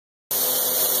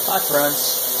Hi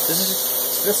friends,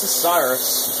 this is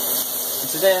Cyrus,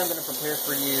 and today I'm going to prepare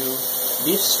for you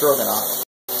beef stroganoff.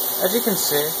 As you can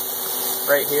see,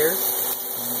 right here,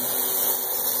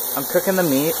 I'm cooking the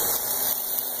meat.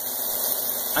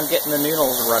 I'm getting the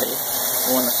noodles ready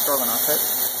when the stroganoff it.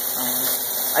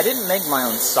 I didn't make my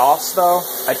own sauce though.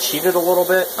 I cheated a little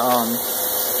bit.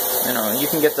 You know, you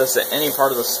can get this at any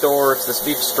part of the store. It's this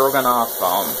beef stroganoff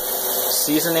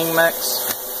seasoning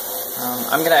mix.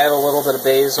 I'm going to add a little bit of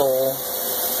basil,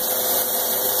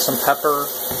 some pepper,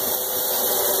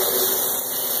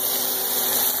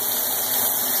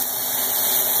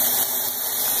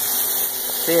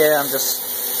 so yeah, I'm just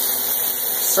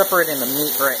separating the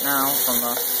meat right now from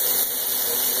the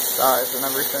thighs and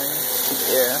everything.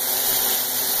 Yeah.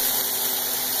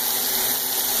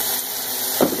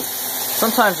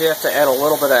 Sometimes you have to add a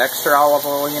little bit of extra olive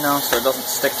oil, you know, so it doesn't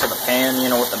stick to the pan, you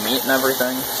know, with the meat and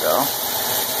everything, so.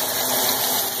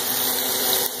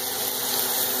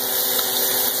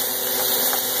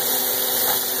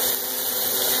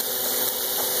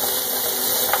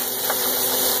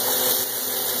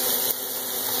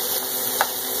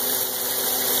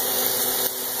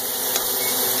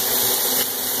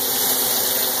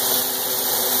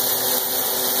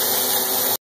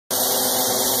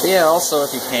 Yeah, also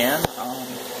if you can,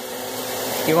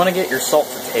 you want to get your salt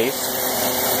to taste.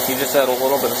 You just add a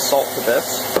little bit of salt to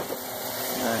this,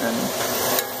 and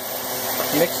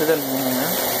mix it in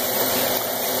there.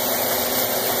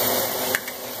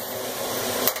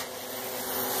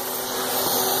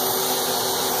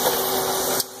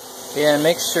 Yeah, and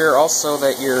make sure also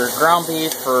that your ground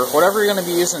beef, or whatever you're going to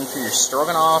be using for your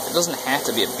stroganoff, it doesn't have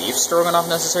to be a beef stroganoff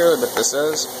necessarily, but this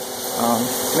is.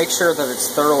 Make sure that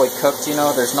it's thoroughly cooked, you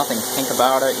know, there's nothing pink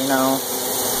about it, you know,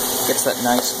 gets that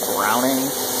nice browning.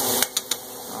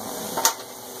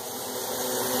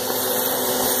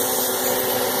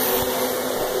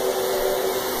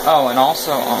 Oh, and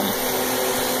also,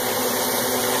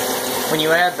 when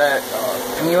you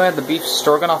add the beef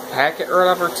stroganoff packet or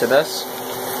whatever to this,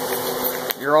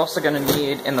 you're also going to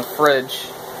need, in the fridge,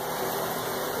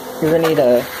 you're going to need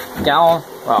a gallon,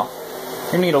 well,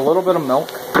 you need a little bit of milk.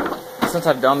 Since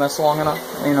I've done this long enough,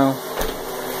 I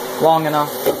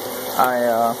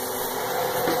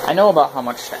know about how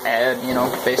much to add, you know,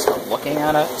 based on looking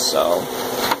at it, so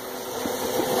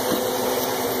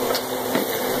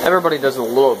everybody does it a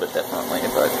little bit differently,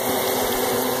 but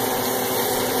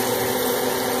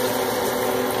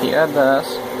you add this,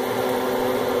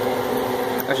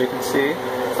 as you can see,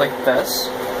 it's like this.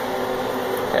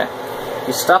 Okay,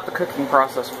 you stop the cooking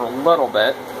process for a little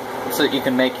bit so that you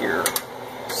can make your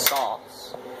sauce.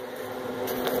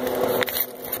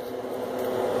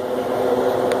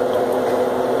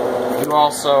 You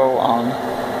also,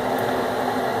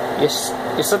 you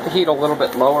set the heat a little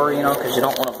bit lower, you know, because you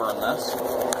don't want to burn this.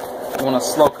 You want to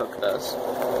slow cook this.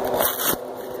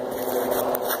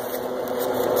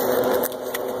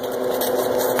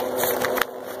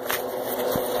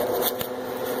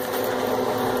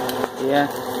 Yeah,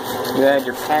 you add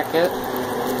your packet,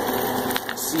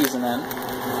 seasoning.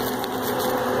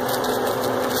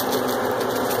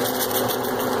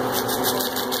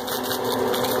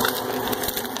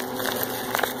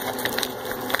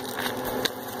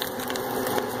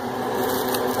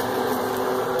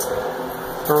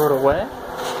 Throw it away.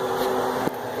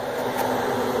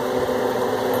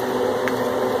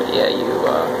 But yeah, you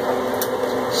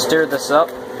stir this up.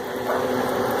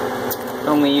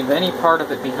 Don't leave any part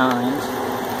of it behind,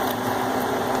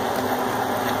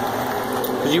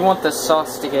 because you want this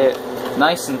sauce to get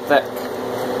nice and thick,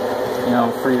 you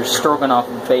know, for your stroganoff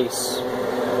base.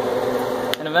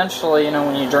 And eventually, you know,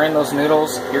 when you drain those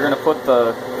noodles, you're gonna put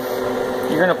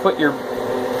your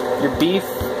beef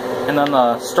and then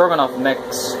the stroganoff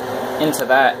mix into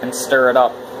that and stir it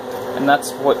up. And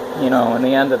that's what, you know, in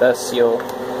the end of this, you'll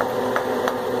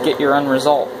get your end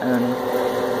result. And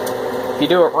if you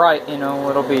do it right, you know,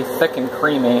 it'll be thick and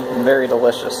creamy and very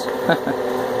delicious.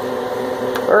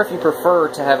 Or if you prefer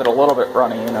to have it a little bit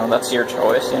runny, you know, that's your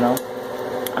choice, you know.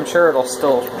 I'm sure it'll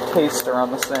still taste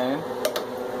around the same.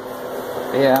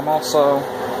 But yeah, I'm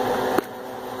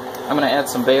gonna add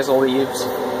some basil leaves.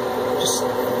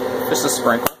 Just a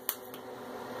sprinkle.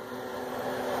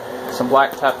 Some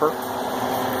black pepper.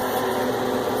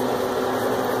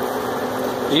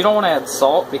 You don't want to add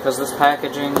salt because this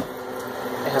packaging,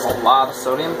 it has a lot of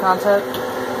sodium content,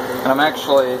 and I'm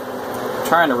actually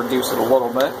trying to reduce it a little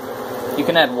bit. You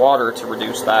can add water to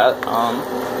reduce that,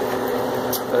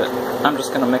 but I'm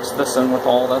just going to mix this in with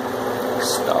all the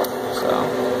stuff. So,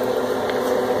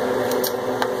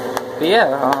 but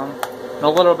yeah, in a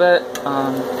little bit,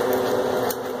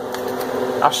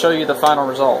 I'll show you the final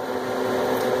result.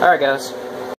 Alright guys.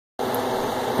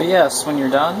 But yes, when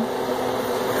you're done,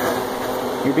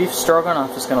 your beef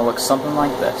stroganoff is going to look something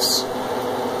like this.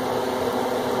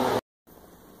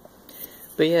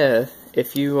 But yeah,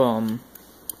 if you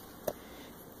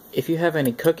have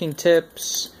any cooking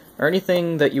tips or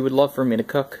anything that you would love for me to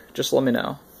cook, just let me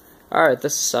know. Alright,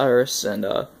 this is Cyrus, and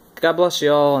God bless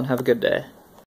you all and have a good day.